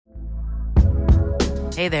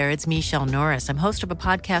Hey there, it's Michelle Norris. I'm host of a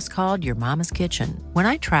podcast called Your Mama's Kitchen. When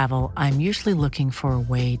I travel, I'm usually looking for a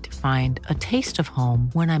way to find a taste of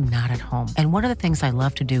home when I'm not at home. And one of the things I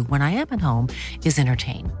love to do when I am at home is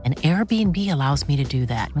entertain. And Airbnb allows me to do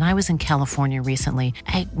that. When I was in California recently,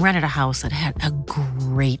 I rented a house that had a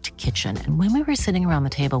great kitchen. And when we were sitting around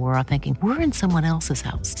the table, we were all thinking, we're in someone else's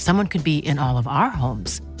house. Someone could be in all of our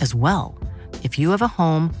homes as well. If you have a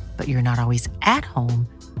home, but you're not always at home,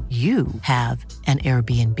 you have an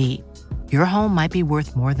Airbnb. Your home might be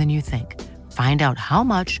worth more than you think. Find out how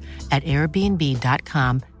much at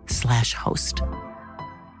airbnb.com/host.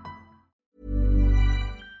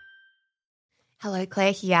 Hello,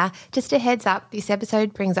 Claire here. Just a heads up, this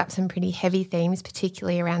episode brings up some pretty heavy themes,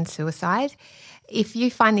 particularly around suicide. If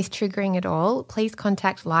you find this triggering at all, please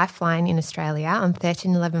contact Lifeline in Australia on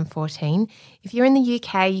 13 11 14. If you're in the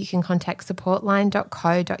UK, you can contact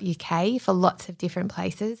supportline.co.uk for lots of different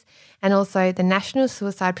places, and also the National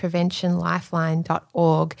Suicide Prevention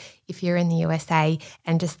Lifeline.org if you're in the USA,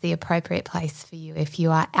 and just the appropriate place for you if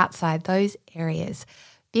you are outside those areas.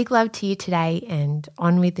 Big love to you today, and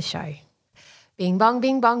on with the show. Bing bong,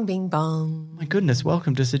 bing bong, bing bong. My goodness,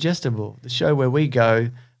 welcome to Suggestible, the show where we go,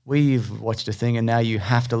 we've watched a thing and now you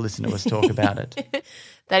have to listen to us talk about it.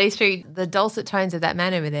 That is true. The dulcet tones of that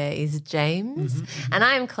man over there is James, and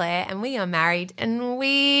I am Claire, and we are married, and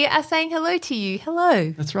we are saying hello to you.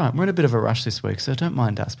 Hello. That's right. We're in a bit of a rush this week, so don't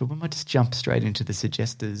mind us, but we might just jump straight into the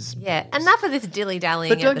Suggesters. Yeah, enough of this dilly-dallying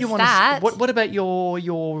But don't at you the want start. to? What about your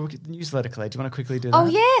newsletter, Claire? Do you want to quickly do that? Oh,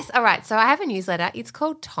 yes. All right. So I have a newsletter. It's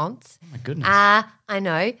called Taunts. Oh, my goodness. I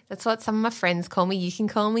know. That's what some of my friends call me. You can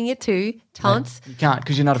call me it too. Taunts. No, you can't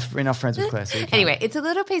because you're not enough friends with Claire, so you can't. Anyway, it's a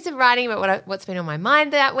little piece of writing about what's been on my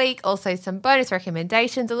mind that week, also some bonus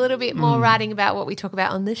recommendations, a little bit more writing about what we talk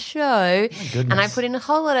about on the show. And I put in a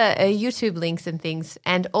whole lot of YouTube links and things,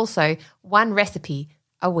 and also one recipe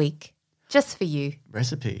a week just for you.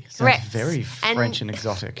 Recipe. Sounds Correct. very French and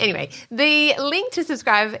exotic. Anyway, the link to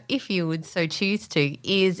subscribe, if you would so choose to,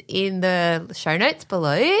 is in the show notes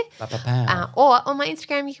below. Or on my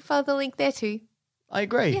Instagram, you can follow the link there too. I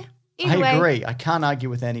agree. Yeah. I agree. I can't argue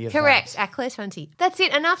with any of that. Correct. At Claire Tonti. That's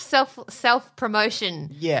it. Enough self-promotion.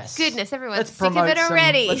 Yes. Goodness, everyone's sick of it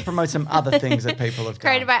already. Let's promote some other things that people have done.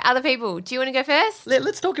 Created by other people. Do you want to go first?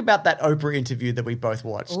 Let's talk about that Oprah interview that we both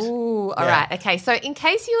watched. Ooh, all right. Okay, so in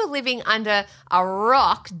case you were living under a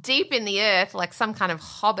rock deep in the earth, like some kind of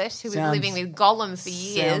hobbit who was living with Gollum for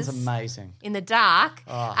years. Sounds amazing. In the dark.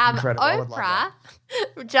 Incredible. I would love Oprah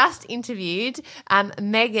just interviewed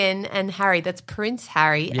Meghan and Harry. That's Prince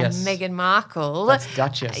Harry and Meghan Markle. That's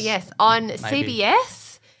Duchess. Yes, on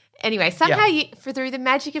CBS. Anyway, somehow through the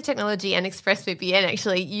magic of technology and ExpressVPN,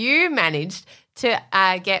 actually, you managed to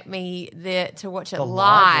get me to watch it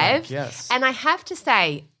live. Yes. And I have to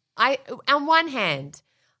say, on one hand,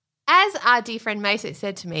 as our dear friend Mason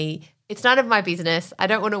said to me, it's none of my business. I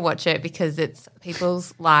don't want to watch it because it's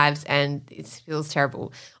people's lives and it feels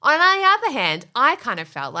terrible. On the other hand, I kind of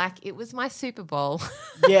felt like it was my Super Bowl.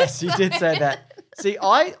 Yes, you did say that. See,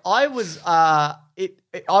 I was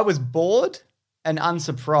bored and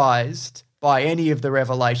unsurprised by any of the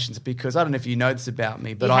revelations because I don't know if you know this about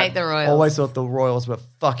me, but You I hate the Royals. always thought the Royals were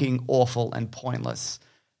fucking awful and pointless.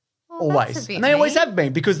 Always. That's a bit And they always mean. have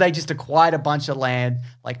been because they just acquired a bunch of land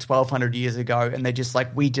like 1,200 years ago and they're just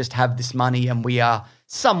like, we just have this money and we are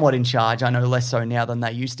somewhat in charge. I know less so now than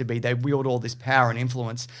they used to be. They wield all this power and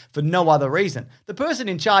influence for no other reason. The person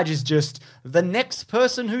in charge is just the next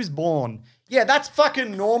person who's born. Yeah, that's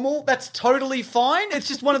fucking normal. That's totally fine. It's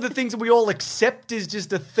just one of the things that we all accept is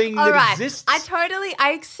just a thing All that right. exists. I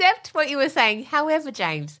accept what you were saying. However,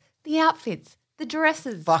 James, the outfits, the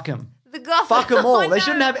dresses. Fuck them. The gossip. Fuck them all. I They know,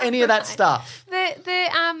 shouldn't have any of that right. stuff.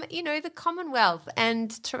 The Commonwealth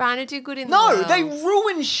and trying to do good in the No, world. they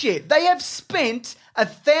ruin shit. They have spent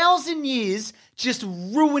 1,000 years just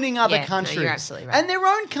ruining other Yeah, no, countries. you're absolutely right. And their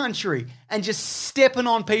own country and just stepping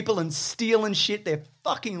on people and stealing shit. They're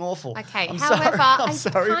fucking awful. Okay, I'm however,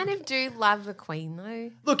 sorry. I kind of do love the Queen though.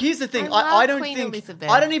 Look, here's the thing. I I don't love Queen think Elizabeth.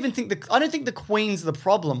 I don't think the Queen's the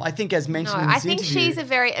problem. I think, as No, mentioned in I this think interview, she's a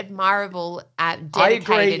very admirable, dedicated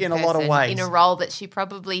agree in a lot of person ways. in a role that she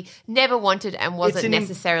probably never wanted and wasn't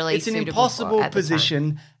necessarily It's an suitable impossible for at the time.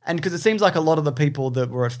 position, and because it seems like a lot of the people that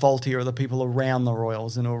were at fault here are the people around the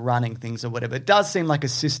Royals and who are running things or whatever. It does seem like a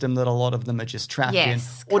system that a lot of them are just trapped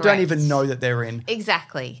Yes, in or don't correct. even know that they're in.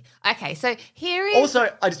 Exactly. Okay, so here is Also,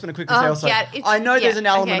 I just want to quickly say also, yeah, it's- I know there's yeah, an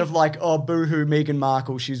element okay. of like, oh, boo-hoo, Meghan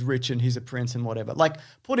Markle, she's rich and he's a prince and whatever. Like,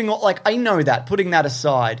 I know that, putting that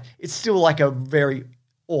aside, it's still like a very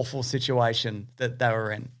awful situation that they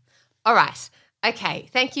were in. All right. Okay,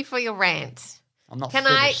 thank you for your rant. I'm not Can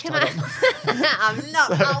finished. I'm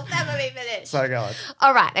not. I'll never be finished. So go on.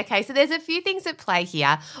 All right. Okay. So there's a few things at play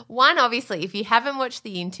here. One, obviously, if you haven't watched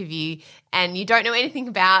the interview and you don't know anything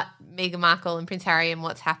about Meghan Markle and Prince Harry and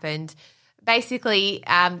what's happened, basically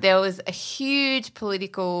there was a huge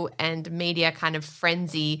political and media kind of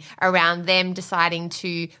frenzy around them deciding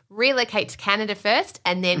to relocate to Canada first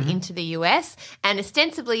and then into the US, and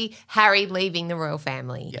ostensibly Harry leaving the royal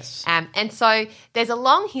family. Yes. And so there's a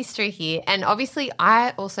long history here, and obviously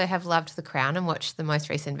I also have loved The Crown and watched the most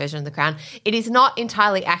recent version of The Crown. It is not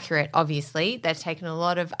entirely accurate, obviously. They've taken a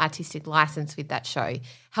lot of artistic license with that show.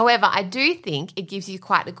 However, I do think it gives you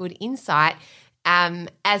quite a good insight.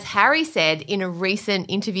 As Harry said in a recent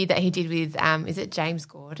interview that he did with, is it James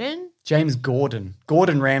Gordon? James Gordon.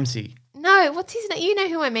 Gordon Ramsay. No, what's his name? You know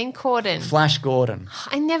who I mean, Corden. Flash Gordon.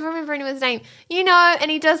 I never remember anyone's name. You know, and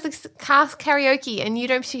he does the cast karaoke, and you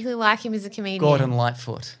don't particularly like him as a comedian. Gordon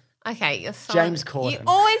Lightfoot. Okay, you're so James Corden. You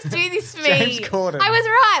always do this to me. James Corden. I was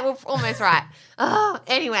right. Well, almost right. Oh,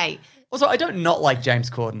 anyway. Also, I don't not like James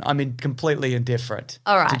Corden. I mean, completely indifferent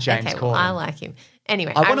All right. to James okay, Corden. well, I like him.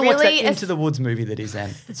 Anyway, I want to watch that really Into the Woods movie that he's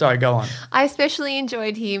in. Sorry, go on. I especially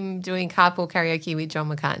enjoyed him doing carpool karaoke with John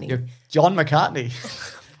McCartney. You're John McCartney.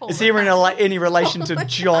 Is he in any relation to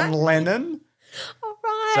John Lennon? All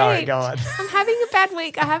right. Sorry, go on. I'm having a bad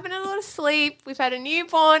week. I haven't had a lot of sleep. We've had a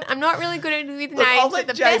newborn. I'm not really good with Look, names at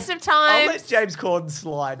the best of times. I'll let James Corden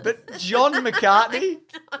slide, but John McCartney?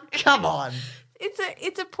 Come on.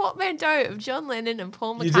 It's a portmanteau of John Lennon and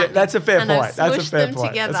Paul McCartney. That's a fair and I've point. That's a smushed fair them point.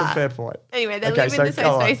 together. That's a fair point. Anyway, they Okay, live so in the go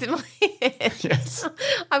same on. space in my head. Yes.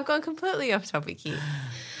 I've gone completely off topic here.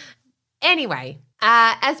 Anyway,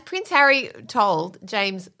 as Prince Harry told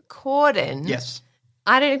James Corden, Yes.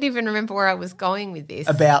 I don't even remember where I was going with this.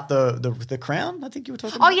 About the crown, I think you were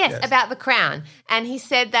talking about? Oh, yes, about the crown. And he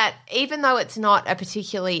said that even though it's not a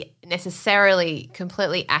particularly necessarily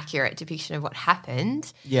completely accurate depiction of what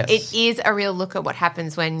happened, Yes. it is a real look at what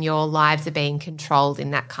happens when your lives are being controlled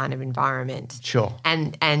in that kind of environment. Sure.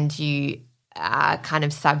 And you are kind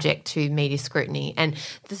of subject to media scrutiny. And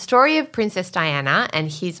the story of Princess Diana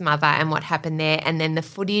and his mother and what happened there, and then the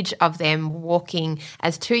footage of them walking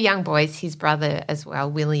as two young boys, his brother as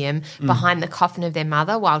well, William, behind the coffin of their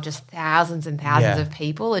mother while just thousands and thousands Yeah. of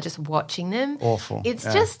people are just watching them. Awful. It's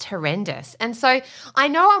Yeah. just horrendous. And so I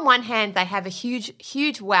know on one hand they have a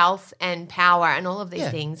huge wealth and power and all of these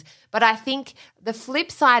Yeah. things, but I think the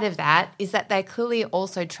flip side of that is that they're clearly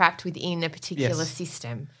also trapped within a particular Yes.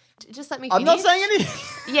 system. Just let me I'm finish. not saying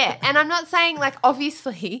anything. Yeah, and I'm not saying, like,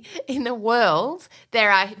 obviously in the world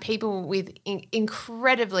there are people with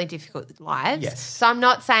incredibly difficult lives. Yes. So I'm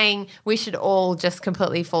not saying we should all just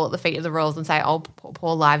completely fall at the feet of the royals and say, oh,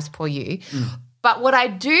 poor lives, poor you. But what I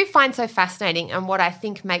do find so fascinating and what I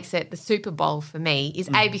think makes it the Super Bowl for me is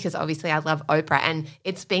A, because obviously I love Oprah, and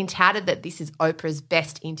it's been touted that this is Oprah's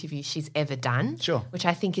best interview she's ever done. Sure. Which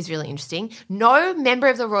I think is really interesting. No member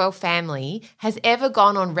of the royal family has ever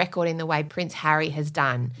gone on record in the way Prince Harry has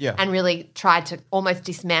done, Yeah. and really tried to almost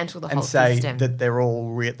dismantle the And whole say system. that they're all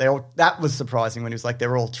real. That was surprising when he was like,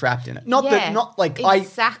 they're all trapped in it. Not Yeah, that, not like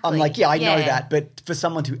exactly. I'm like, yeah, I know Yeah. that, but for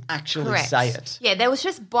someone to actually Correct. say it. Yeah, there was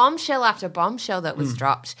just bombshell after bombshell that Hmm. was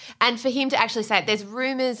dropped. And for him to actually say it, there's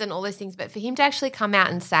rumours and all those things, but for him to actually come out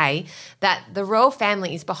and say that the royal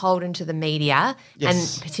family is beholden to the media,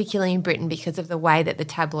 Yes. and particularly in Britain because of the way that the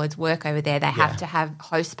tabloids work over there, they have to have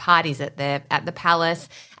host parties at the palace,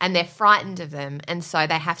 and they're frightened of them, and so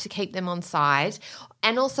they have to keep them on side.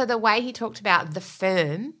 And also the way he talked about the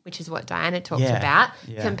firm, which is what Diana talked Yeah, about,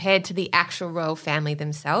 yeah. compared to the actual royal family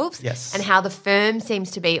themselves. Yes. And how the firm seems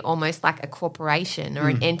to be almost like a corporation or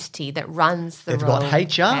an entity that runs the They've royal got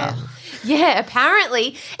HR. family. Yeah,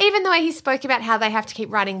 apparently. Even the way he spoke about how they have to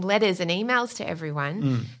keep writing letters and emails to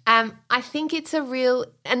everyone. I think it's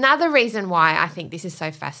another reason why I think this is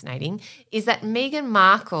so fascinating is that Meghan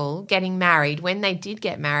Markle getting married, when they did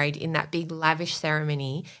get married in that big lavish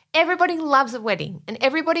ceremony, everybody loves a wedding and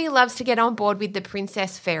everybody loves to get on board with the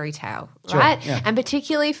princess fairy tale, right? yeah. And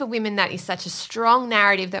particularly for women, that is such a strong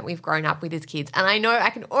narrative that we've grown up with as kids. And I know I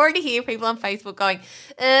can already hear people on Facebook going,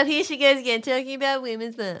 here she goes again talking about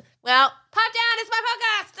women's love. Well, pop down, it's my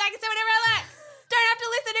podcast. I can say whatever I like. Don't have to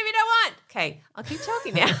listen if you don't want. Okay, I'll keep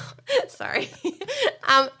talking now. Sorry.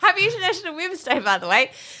 Happy International Women's Day, by the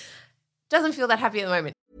way. Doesn't feel that happy at the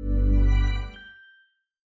moment.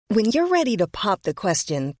 When you're ready to pop the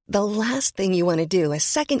question, the last thing you want to do is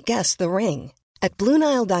second-guess the ring. At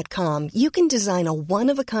BlueNile.com, you can design a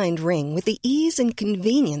one-of-a-kind ring with the ease and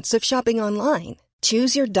convenience of shopping online.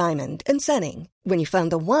 Choose your diamond and setting. When you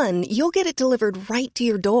find the one, you'll get it delivered right to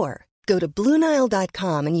your door. Go to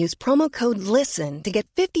BlueNile.com and use promo code LISTEN to get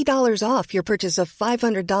 $50 off your purchase of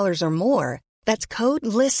 $500 or more. That's code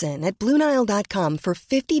LISTEN at BlueNile.com for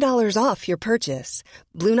 $50 off your purchase.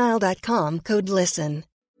 BlueNile.com, code LISTEN.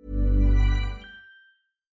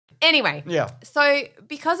 Anyway, so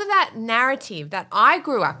because of that narrative that I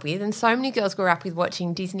grew up with, and so many girls grew up with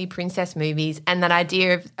watching Disney princess movies, and that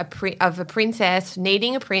idea of a princess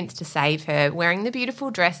needing a prince to save her, wearing the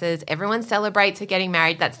beautiful dresses, everyone celebrates her getting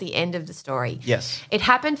married, that's the end of the story. Yes. It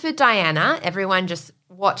happened for Diana. Everyone just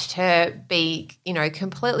watched her be,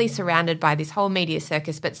 completely surrounded by this whole media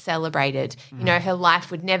circus, but celebrated. Her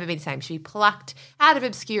life would never be the same. She'd be plucked out of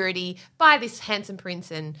obscurity by this handsome prince.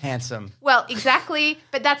 Handsome. Well, exactly,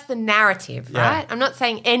 but that's the narrative, right? I'm not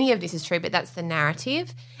saying any of this is true, but that's the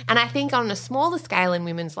narrative. And I think on a smaller scale in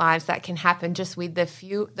women's lives, that can happen just with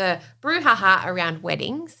the brouhaha around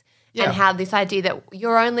weddings. Yeah. And how this idea that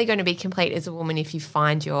you're only going to be complete as a woman if you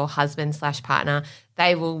find your husband/partner,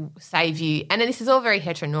 they will save you. And this is all very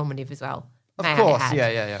heteronormative as well. Of course,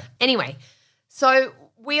 yeah. Anyway, so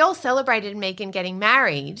we all celebrated Meghan getting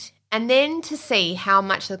married, and then to see how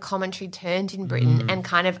much the commentary turned in Britain and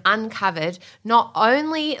kind of uncovered not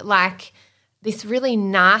only like this really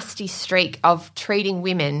nasty streak of treating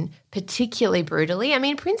women particularly brutally. I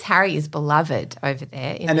mean, Prince Harry is beloved over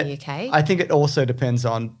there in the UK. I think it also depends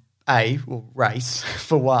on race,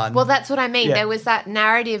 for one. Well, that's what I mean. Yeah. There was that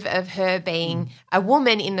narrative of her being a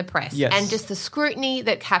woman in the press. Yes. And just the scrutiny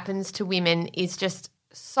that happens to women is just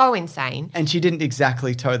so insane. And she didn't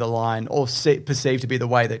exactly toe the line or perceived to be the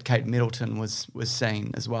way that Kate Middleton was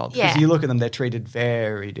seen as well. Because you look at them, they're treated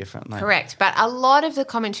very differently. Correct. But a lot of the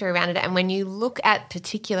commentary around it, and when you look at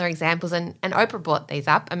particular examples, and Oprah brought these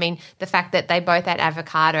up, I mean, the fact that they both had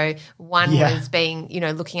avocado, one was being,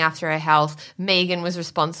 looking after her health. Meghan was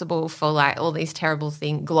responsible for like all these terrible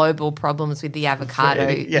global problems with the avocado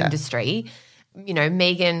industry.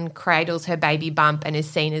 Meghan cradles her baby bump and is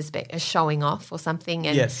seen as showing off or something.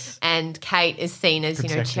 And Kate is seen as,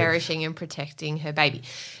 cherishing and protecting her baby.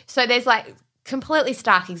 So there's like completely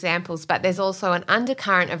stark examples, but there's also an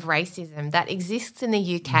undercurrent of racism that exists in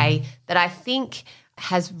the UK that I think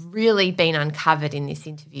has really been uncovered in this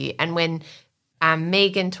interview. And when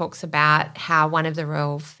Meghan talks about how one of the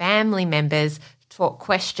royal family members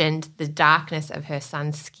questioned the darkness of her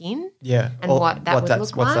son's skin and what that would look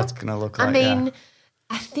like. What's that's going to look like, I mean,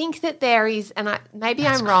 I think that there is, and maybe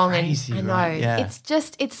I'm wrong, crazy, and I know,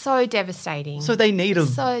 it's so devastating. So they need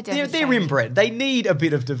they're inbred. They need a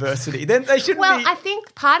bit of diversity. Then they shouldn't be. I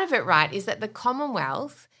think part of it, right, is that the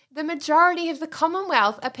Commonwealth, the majority of the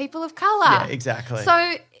Commonwealth are people of colour. Yeah, exactly.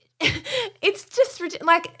 So it's just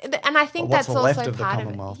and I think that's also left of part the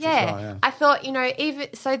Commonwealth of it. as well, yeah. I thought,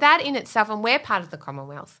 even so that in itself, and we're part of the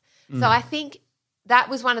Commonwealth. So I think that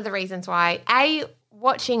was one of the reasons why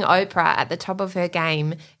watching Oprah at the top of her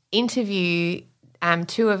game interview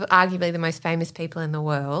two of arguably the most famous people in the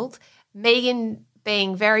world, Meghan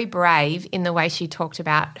being very brave in the way she talked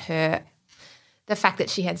about the fact that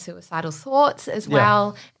she had suicidal thoughts as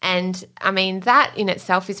well. And, I mean, that in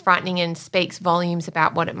itself is frightening and speaks volumes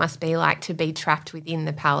about what it must be like to be trapped within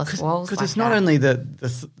the palace walls. Because it's not only the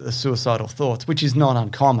suicidal thoughts, which is not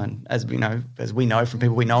uncommon, as we know from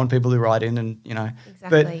people we know and people who write in and, Exactly.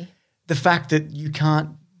 But the fact that you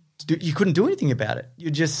couldn't do anything about it.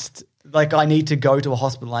 You're just like, I need to go to a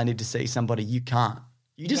hospital, I need to see somebody. You can't.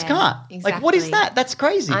 You just can't. Exactly. Like, what is that? That's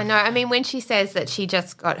crazy. I know. I mean, when she says that she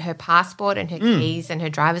just got her passport and her keys and her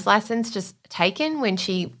driver's license just taken when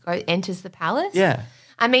she enters the palace. Yeah.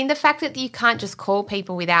 I mean, the fact that you can't just call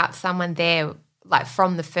people without someone there, like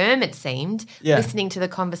from the firm, it seemed, listening to the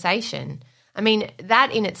conversation. I mean,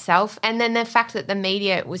 that in itself, and then the fact that the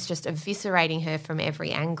media was just eviscerating her from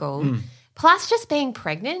every angle, plus just being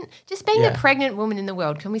pregnant, the pregnant woman in the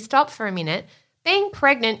world. Can we stop for a minute? Being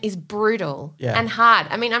pregnant is brutal and hard.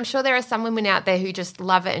 I mean, I'm sure there are some women out there who just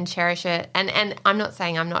love it and cherish it. And I'm not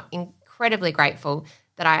saying I'm not incredibly grateful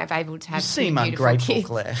that I am able to have two beautiful ungrateful, kids.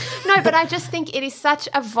 Claire. No, but I just think it is such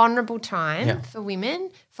a vulnerable time for women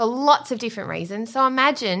for lots of different reasons. So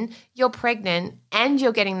imagine you're pregnant and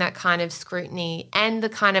you're getting that kind of scrutiny and the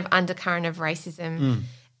kind of undercurrent of racism.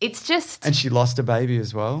 It's just... And she lost a baby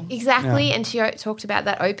as well. Exactly, and she talked about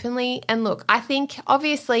that openly. And look, I think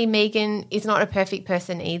obviously Meghan is not a perfect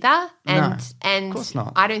person either. And of course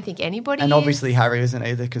not. I don't think anybody And is. obviously Harry isn't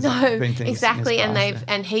either because there's been things exactly. in his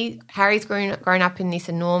past, Harry's grown up in this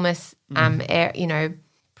enormous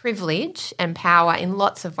privilege and power in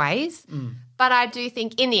lots of ways. But I do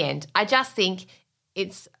think in the end, I just think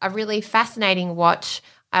it's a really fascinating watch.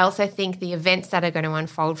 I also think the events that are going to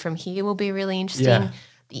unfold from here will be really interesting.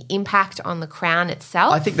 the impact on the crown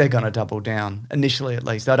itself. I think they're going to double down, initially at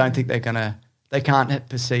least. I don't think they can't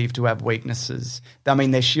perceive to have weaknesses. I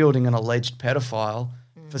mean, they're shielding an alleged pedophile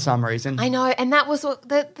for some reason. I know, and that was what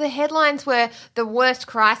the headlines were, the worst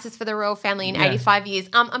crisis for the royal family in 85 years.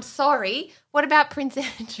 I'm sorry, what about Prince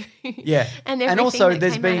Andrew? Yeah. and everything also that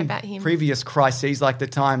there's came been out about him. previous crises, like the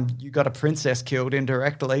time you got a princess killed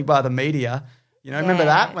indirectly by the media. You know, remember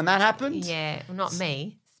that when that happened? Yeah, well, not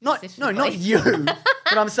me. Not specifically. you.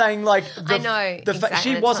 But I'm saying like I know, exactly.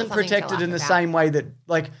 she It's wasn't not something to protected laugh in the about. same way that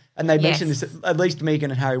and they mentioned Yes. this, at least Meghan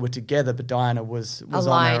and Harry were together, but Diana was alone.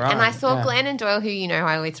 on her own. And I saw Yeah. Glennon Doyle, who you know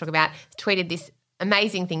I always talk about, tweeted this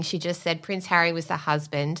amazing thing. She just said Prince Harry was the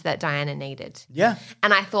husband that Diana needed. Yeah.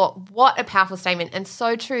 And I thought, what a powerful statement, and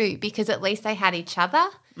so true, because at least they had each other,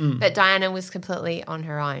 but Diana was completely on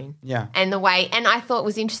her own. Yeah. And I thought it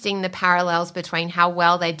was interesting the parallels between how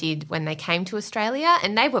well they did when they came to Australia,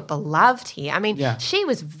 and they were beloved here. I mean, Yeah. she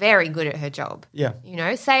was very good at her job. Yeah. You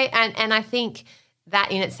know, and I think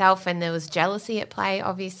that in itself, and there was jealousy at play,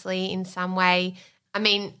 obviously, in some way. I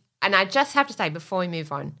mean, and I just have to say before we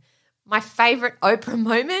move on, my favourite Oprah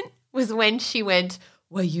moment was when she went,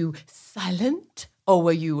 "Were you silent or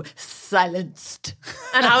were you silenced?"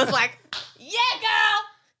 And I was like, yeah,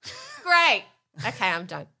 girl. Great. Okay, I'm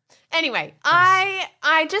done. Anyway,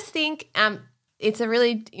 I just think it's a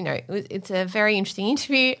really, it's a very interesting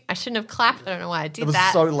interview. I shouldn't have clapped. I don't know why I did It was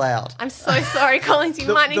that. so loud. I'm so sorry, Collins.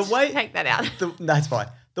 You might need to take that out. That's fine.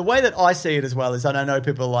 The way that I see it as well is, and I know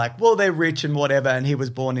people are like, well, they're rich and whatever, and he was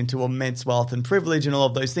born into immense wealth and privilege and all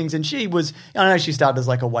of those things. And she was, I know she started as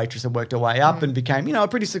like a waitress and worked her way up and became, a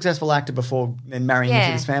pretty successful actor before then marrying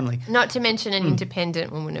into this family. Not to mention an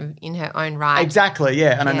independent woman in her own right. Exactly,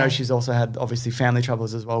 yeah. And I know Yeah. she's also had obviously family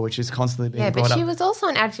troubles as well, which is constantly being Yeah, brought but up. she was also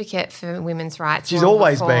an advocate for women's rights. She's long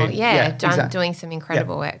always before. been. Yeah, Yeah, exactly. doing some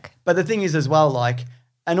incredible work. But the thing is as well, like,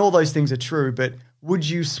 and all those things are true, but would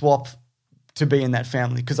you swap to be in that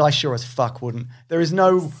family? Because I sure as fuck wouldn't. There is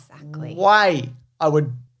no Exactly. way I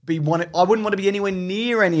wouldn't want to be anywhere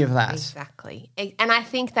near any of that. Exactly. And I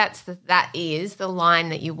think that is the line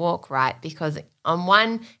that you walk, right? Because on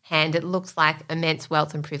one hand, it looks like immense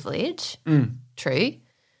wealth and privilege, true.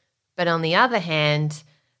 But on the other hand,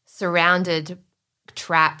 surrounded,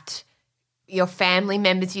 trapped, your family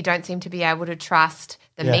members you don't seem to be able to trust,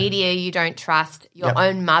 the Yeah. media you don't trust, your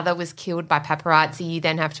own mother was killed by paparazzi, you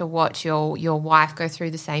then have to watch your wife go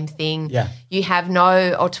through the same thing. Yeah. You have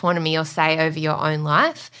no autonomy or say over your own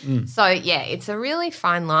life. So, yeah, it's a really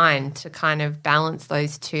fine line to kind of balance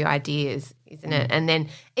those two ideas, isn't it? And then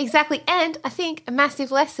exactly, and I think a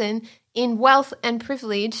massive lesson in wealth and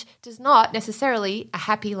privilege does not necessarily a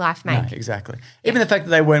happy life No, make. exactly. Even the fact that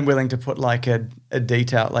they weren't willing to put like a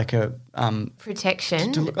detail, like a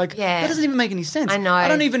Protection. to look like yeah. that doesn't even make any sense. I know. I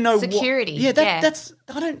don't even know Security. What, yeah, Yeah. that's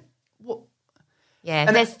I don't. What, Yeah,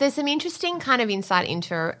 And there's some interesting kind of insight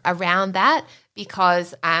into around that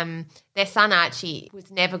because their son Archie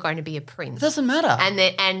was never going to be a prince. it doesn't matter.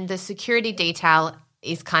 And the security detail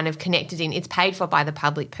is kind of connected in. It's paid for by the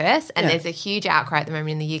public purse, and Yeah. there's a huge outcry at the moment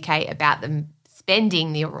in the UK about them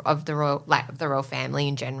spending the royal family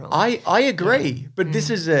in general. I agree, but this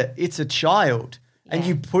is it's a child, and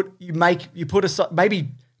Yeah. you put aside, maybe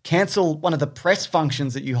cancel one of the press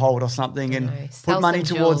functions that you hold or something, and Sell put money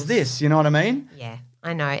some towards jewels. this. You know what I mean? Yeah,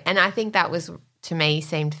 I know, and I think that was to me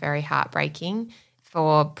seemed very heartbreaking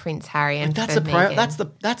for Prince Harry and That's for the Meghan.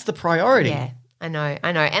 that's the priority. Yeah, I know.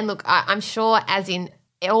 And look, I'm sure as in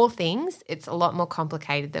all things, it's a lot more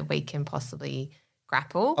complicated than we can possibly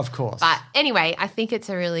grapple. Of course. But anyway, I think it's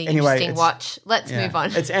a really Anyway, interesting it's- watch. Let's Yeah. move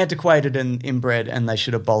on. It's antiquated and inbred, and they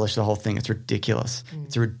should abolish the whole thing. It's ridiculous. Mm.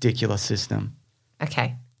 It's a ridiculous system.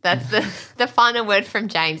 Okay. That's the final word from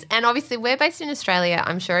James. And obviously we're based in Australia.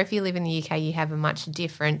 I'm sure if you live in the UK, you have a much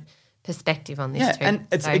different perspective on this Yeah, too. and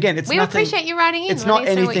it's So it's we nothing, appreciate you writing in. It's Let not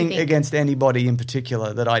us know what you anything think. against anybody in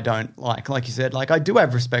particular that I don't like. Like you said, like I do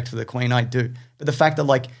have respect for the Queen, I do. But the fact that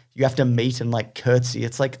like you have to meet and like curtsy,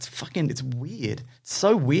 it's like it's weird. It's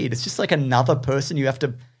so weird. It's just like another person you have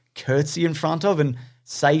to curtsy in front of and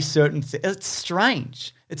say certain things. It's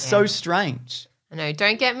strange. It's so strange. I know.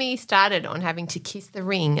 Don't get me started on having to kiss the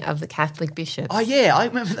ring of the Catholic bishops. Oh yeah, I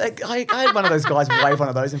remember that. I had one of those guys wave one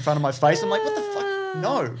of those in front of my face. I'm like, what the fuck?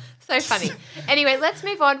 No. So funny. Anyway, let's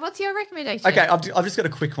move on. What's your recommendation? Okay, I've just got a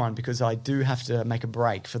quick one because I do have to make a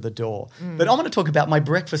break for the door. But I'm going to talk about my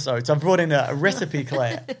breakfast oats. I've brought in a recipe,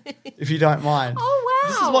 Claire, if you don't mind. Oh, wow.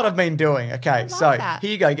 This is what I've been doing. Okay, so that.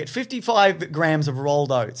 here you go. Get 55 grams of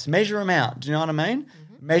rolled oats. Measure them out. Do you know what I mean?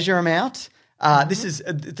 Measure them out. This is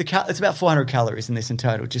it's about 400 calories in this in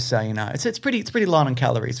total, just so you know. It's pretty light on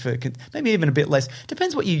calories for maybe even a bit less.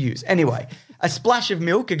 Depends what you use. Anyway, a splash of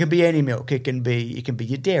milk. It can be any milk. It can be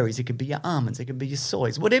your dairies. It can be your almonds. It can be your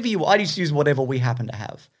soys. Whatever you. I just use whatever we happen to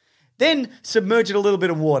have. Then submerge it in a little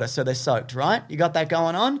bit of water so they're soaked. Right? You got that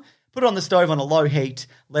going on. Put it on the stove on a low heat.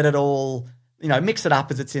 Let it all. Mix it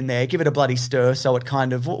up as it's in there. Give it a bloody stir so it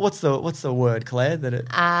kind of what's the word, Claire, that it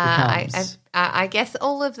becomes? I guess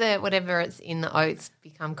all of the whatever it's in the oats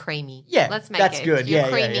become creamy. Yeah, let's make that's it. good. You're Yeah,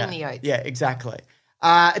 creaming the oats. Yeah, exactly.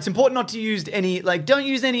 It's important not to use don't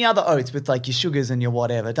use any other oats with like your sugars and your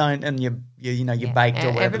whatever. Don't and your baked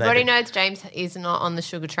or whatever. Everybody knows James is not on the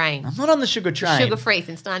sugar train. I'm not on the sugar train. Sugar free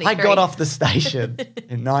since 93. I got off the station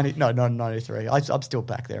in 93. I'm still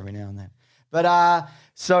back there every now and then. But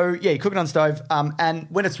so yeah, you cook it on the stove, and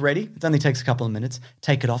when it's ready, it only takes a couple of minutes.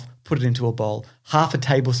 Take it off, put it into a bowl. Half a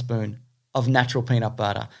tablespoon of natural peanut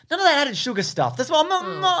butter. None of that added sugar stuff. That's why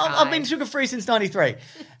I've been sugar free since 93.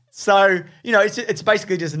 So it's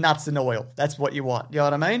basically just nuts and oil. That's what you want. You know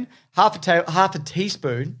what I mean? Half a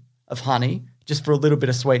teaspoon of honey, just for a little bit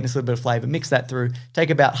of sweetness, a little bit of flavor. Mix that through. Take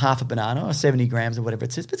about half a banana or 70 grams or whatever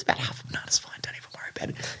it says. But it's about half a banana. It's fine. Don't even worry about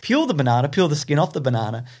it. Peel the banana. Peel the skin off the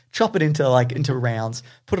banana. Chop it into rounds.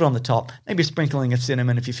 Put it on the top. Maybe a sprinkling of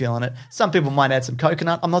cinnamon if you're feeling it. Some people might add some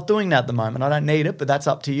coconut. I'm not doing that at the moment. I don't need it, but that's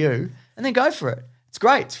up to you. And then go for it. It's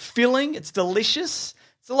great. It's filling. It's delicious.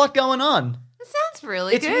 It's a lot going on. It sounds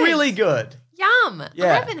really good. It's really good. Yum.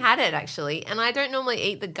 Yeah. I haven't had it actually, and I don't normally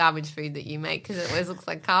eat the garbage food that you make because it always looks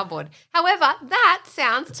like cardboard. However, that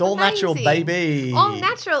sounds It's all amazing. natural, baby. All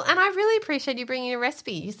natural, and I really appreciate you bringing a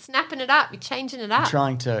recipe. You're snapping it up. You're changing it up. I'm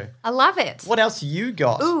trying to. I love it. What else you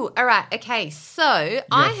got? Ooh, all right. Okay, so You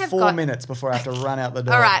I have have 4 got minutes before I have to run out the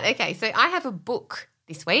door. All right, okay. So I have a book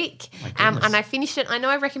this week, and I finished it. I know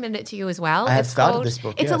I recommended it to you as well. I have started this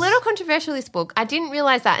book, It's yes. a little controversial, this book. I didn't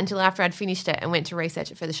realise that until after I'd finished it and went to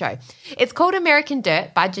research it for the show. It's called American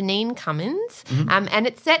Dirt by Janine Cummins, and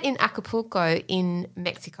it's set in Acapulco in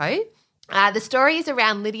Mexico. The story is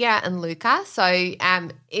around Lydia and Luca. So,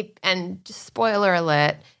 and just spoiler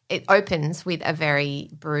alert, it opens with a very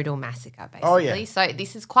brutal massacre, basically. Oh, yeah. So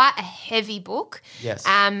this is quite a heavy book. Yes.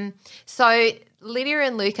 So Lydia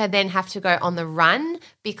and Luca then have to go on the run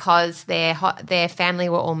because their family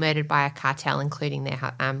were all murdered by a cartel, including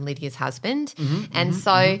their Lydia's husband.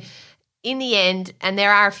 So in the end, and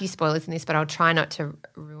there are a few spoilers in this, but I'll try not to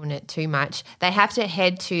ruin it too much, they have to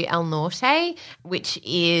head to El Norte, which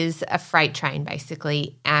is a freight train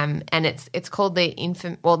basically, and it's called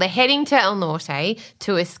they're heading to El Norte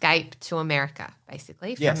to escape to America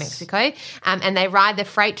basically from Mexico, and they ride the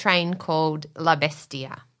freight train called La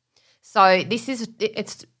Bestia. So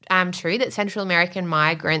it's true that Central American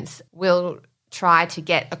migrants will try to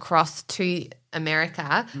get across to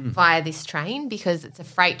America via this train because it's a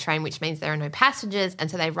freight train, which means there are no passengers,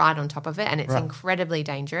 and so they ride on top of it, and it's incredibly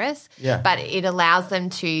dangerous. Yeah. But it allows them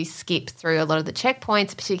to skip through a lot of the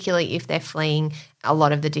checkpoints, particularly if they're fleeing a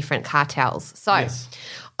lot of the different cartels. So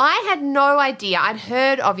I had no idea. I'd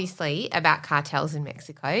heard, obviously, about cartels in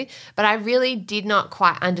Mexico, but I really did not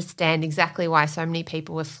quite understand exactly why so many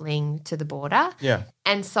people were fleeing to the border. Yeah.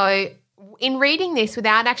 And so in reading this,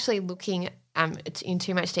 without actually looking in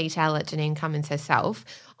too much detail at Janine Cummins herself,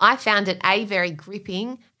 I found it very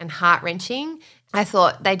gripping and heart-wrenching. I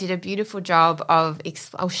thought they did a beautiful job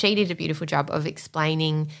she did a beautiful job of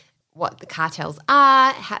explaining what the cartels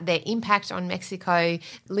are, their impact on Mexico.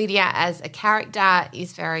 Lydia as a character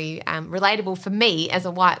is very relatable for me as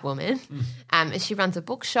a white woman. She runs a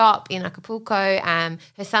bookshop in Acapulco.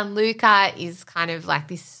 Her son Luca is kind of like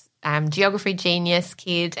this geography genius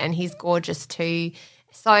kid, and he's gorgeous too.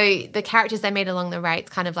 So the characters they meet along the way, it's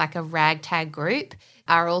kind of like a ragtag group,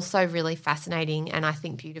 are also really fascinating and I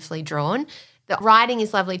think beautifully drawn. The writing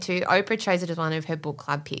is lovely too. Oprah chose it as one of her book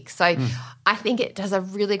club picks. So I think it does a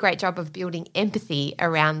really great job of building empathy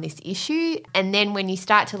around this issue. And then when you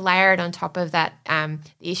start to layer it on top of that, the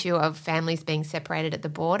issue of families being separated at the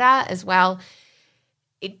border as well,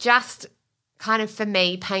 it just kind of, for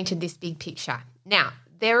me, painted this big picture. Now,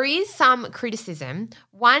 there is some criticism,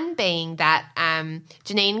 one being that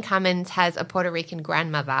Janine Cummins has a Puerto Rican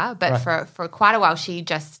grandmother, but for quite a while she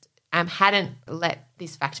just hadn't let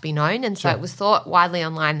this fact be known, and so it was thought widely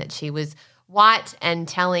online that she was white and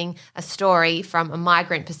telling a story from a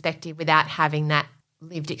migrant perspective without having that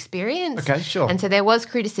lived experience. Okay, sure. And so there was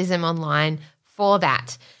criticism online for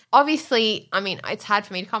that. Obviously, I mean, it's hard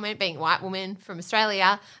for me to comment being a white woman from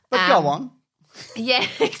Australia. But go on. Yeah,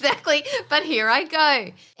 exactly. But here I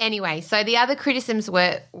go. Anyway, so the other criticisms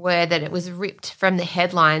were that it was ripped from the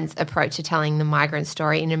headlines approach to telling the migrant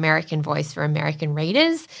story in American voice for American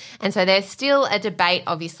readers. And so there's still a debate,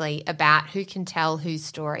 obviously, about who can tell whose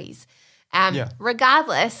stories.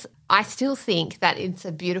 Regardless, I still think that it's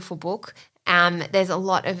a beautiful book. There's a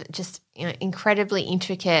lot of just incredibly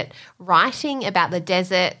intricate writing about the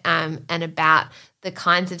desert and about the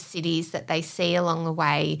kinds of cities that they see along the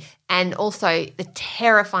way, and also the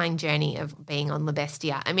terrifying journey of being on La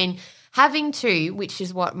Bestia. I mean, having to, which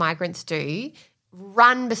is what migrants do,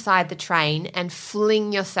 run beside the train and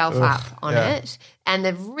fling yourself up on it, and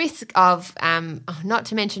the risk of, not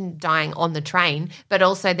to mention dying on the train, but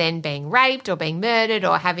also then being raped or being murdered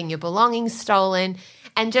or having your belongings stolen,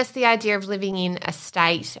 and just the idea of living in a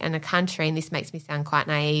state and a country, and this makes me sound quite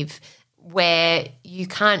naive, where you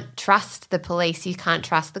can't trust the police, you can't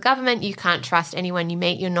trust the government, you can't trust anyone you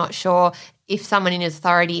meet. You're not sure if someone in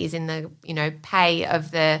authority is in the, pay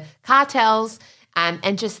of the cartels,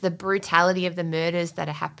 and just the brutality of the murders that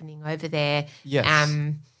are happening over there. Yes.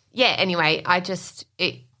 Anyway, I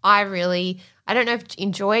don't know if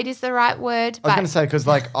enjoyed is the right word. I was going to say, because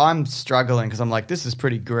I'm struggling because I'm like, this is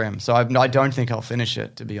pretty grim. So I don't think I'll finish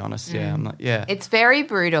it, to be honest. Yeah, I'm like, yeah. It's very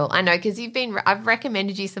brutal. I know, because I've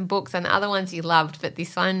recommended you some books and other ones you loved, but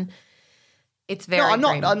this one, it's very No, I'm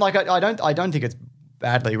grim. not. I don't think it's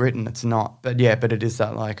badly written. It's not. But it is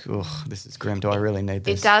that this is grim. Do I really need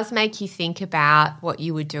this? It does make you think about what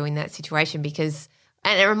you would do in that situation, because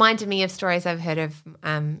and it reminded me of stories I've heard of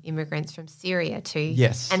immigrants from Syria too.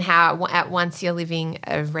 Yes. And how at once you're living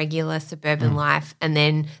a regular suburban life, and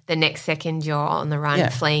then the next second you're on the run,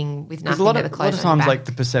 fleeing with nothing but the clothes on your back. A lot of times,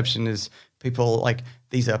 the perception is people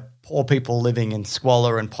these are poor people living in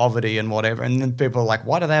squalor and poverty and whatever, and then people are like,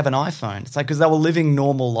 why do they have an iPhone? It's because they were living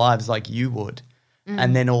normal lives like you would.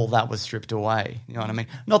 And then all that was stripped away. You know what I mean?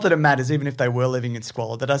 Not that it matters, even if they were living in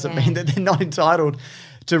squalor. That doesn't mean that they're not entitled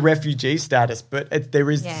to refugee status. But there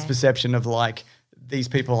is this perception of these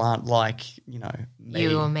people aren't me.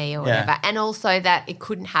 You or me or whatever. And also that it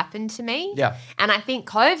couldn't happen to me. Yeah. And I think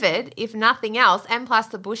COVID, if nothing else, and plus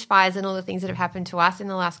the bushfires and all the things that have happened to us in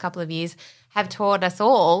the last couple of years, have taught us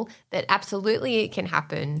all that absolutely it can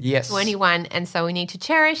happen to anyone. And so we need to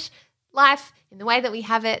cherish life in the way that we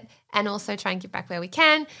have it, and also try and give back where we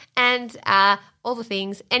can, and all the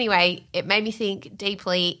things. Anyway, it made me think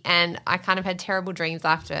deeply, and I kind of had terrible dreams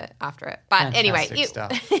after it. But anyway,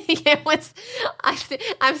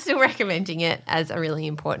 I'm still recommending it as a really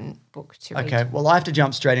important book to read. Okay, well, I have to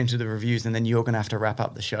jump straight into the reviews, and then you're going to have to wrap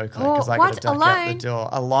up the show, Claire, because I got to duck out the door.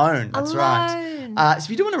 Alone, that's right. So if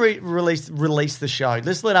you do want to release the show,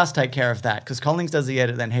 just let us take care of that, because Collings does the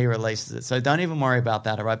edit, then he releases it. So don't even worry about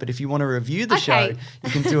that, all right? But if you want to review the show, you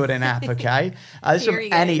can do it in app, okay? This is from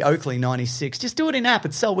Annie Oakley, 96. Just do it in app.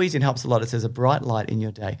 It's so easy and helps a lot. It says a bright light in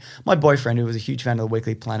your day. My boyfriend, who was a huge fan of the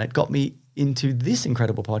Weekly Planet, got me into this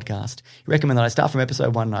incredible podcast. He recommended that I start from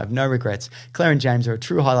episode 1 and I have no regrets. Claire and James are a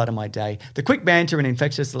true highlight of my day. The quick banter and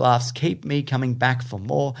infectious laughs keep me coming back for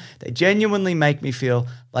more. They genuinely make me feel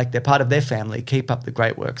like they're part of their family. Keep up the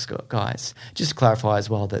great work, guys. Just to clarify as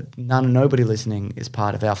well that nobody listening is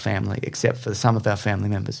part of our family, except for some of our family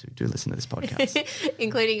members who do listen to this podcast.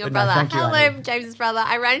 Including your brother. Thank you, Hello, Annie. James's brother.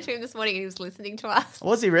 I ran into him this morning and he was listening to us.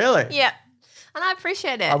 Was he really? Yeah. And I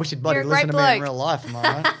appreciate it. I wish you'd bloody You're a listen to great me in bloke. real life, am I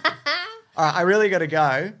right? All right, I really got to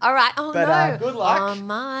go. All right. Oh, But, no. good luck. On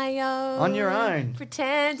my own. On your own.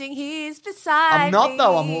 Pretending he's beside I'm not, me.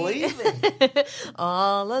 though. I'm leaving.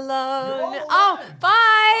 All alone. You're all Oh, alone.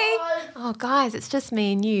 bye. Bye. Oh, guys, it's just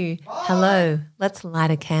me and you. Hello. Let's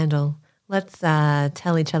light a candle. Let's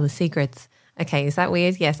tell each other secrets. Okay, is that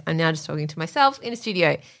weird? Yes, I'm now just talking to myself in a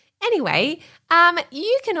studio. Anyway,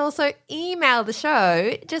 you can also email the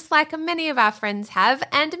show just like many of our friends have,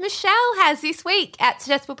 and Michelle has this week at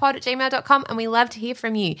suggestiblepod@gmail.com, and we love to hear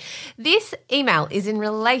from you. This email is in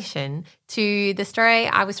relation to the story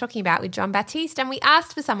I was talking about with John Baptiste, and we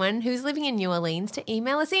asked for someone who's living in New Orleans to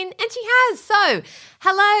email us in, and she has. So,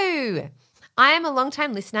 hello. I am a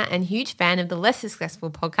long-time listener and huge fan of the less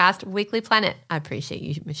successful podcast, Weekly Planet. I appreciate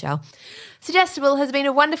you, Michelle. Suggestible has been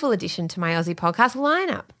a wonderful addition to my Aussie podcast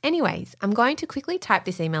lineup. Anyways, I'm going to quickly type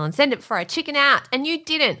this email and send it before I chicken out. And you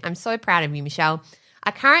didn't. I'm so proud of you, Michelle.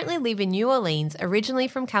 I currently live in New Orleans, originally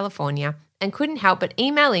from California, and couldn't help but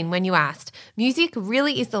email in when you asked. Music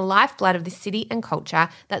really is the lifeblood of this city and culture.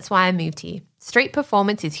 That's why I moved here. Street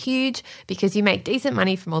performance is huge because you make decent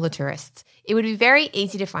money from all the tourists. It would be very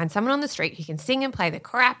easy to find someone on the street who can sing and play the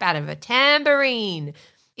crap out of a tambourine.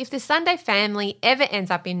 If the Sunday family ever ends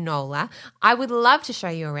up in NOLA, I would love to show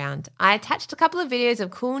you around. I attached a couple of videos of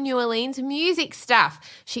cool New Orleans music stuff.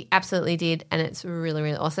 She absolutely did, and it's really,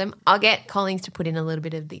 really awesome. I'll get Collings to put in a little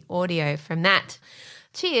bit of the audio from that.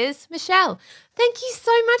 Cheers, Michelle. Thank you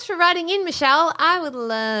so much for writing in, Michelle. I would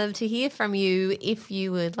love to hear from you if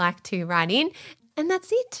you would like to write in. And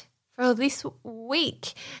that's it for this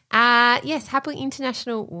week. Yes, happy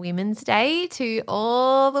International Women's Day to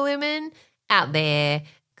all the women out there.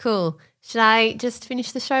 Cool. Should I just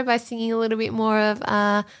finish the show by singing a little bit more of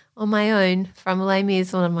On My Own from Les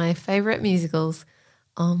Mis, one of my favourite musicals?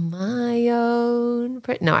 On My Own.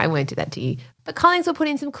 No, I won't do that to you. But Collings will put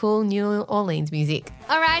in some cool New Orleans music.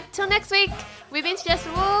 All right, till next week, we've been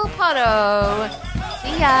Suggestible Potto.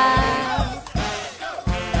 See ya.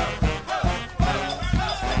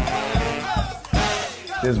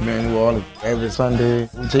 This been New Orleans. Every Sunday,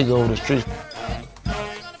 we take over the streets.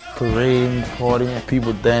 Parading, partying,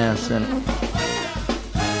 people dancing.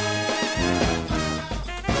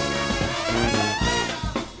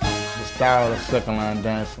 The style of second line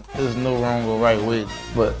dancing. There's no wrong or right way,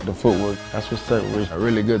 but the footwork, that's what separates a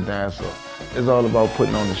really good dancer. It's all about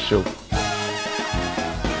putting on the show.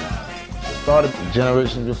 It started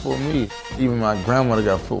generations before me. Even my grandmother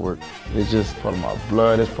got footwork. It's just part of my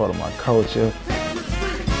blood, it's part of my culture,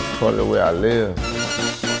 part of the way I live.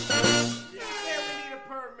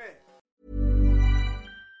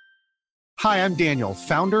 Hi, I'm Daniel,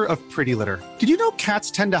 founder of Pretty Litter. Did you know cats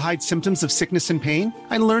tend to hide symptoms of sickness and pain?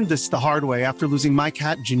 I learned this the hard way after losing my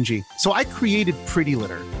cat, Gingy. So I created Pretty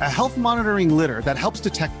Litter, a health monitoring litter that helps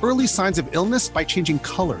detect early signs of illness by changing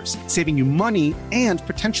colors, saving you money and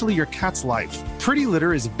potentially your cat's life. Pretty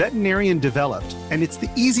Litter is veterinarian developed, and it's the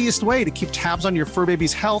easiest way to keep tabs on your fur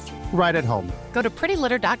baby's health right at home. Go to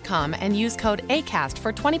prettylitter.com and use code ACAST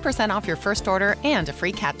for 20% off your first order and a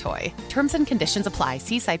free cat toy. Terms and conditions apply.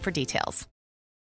 See site for details.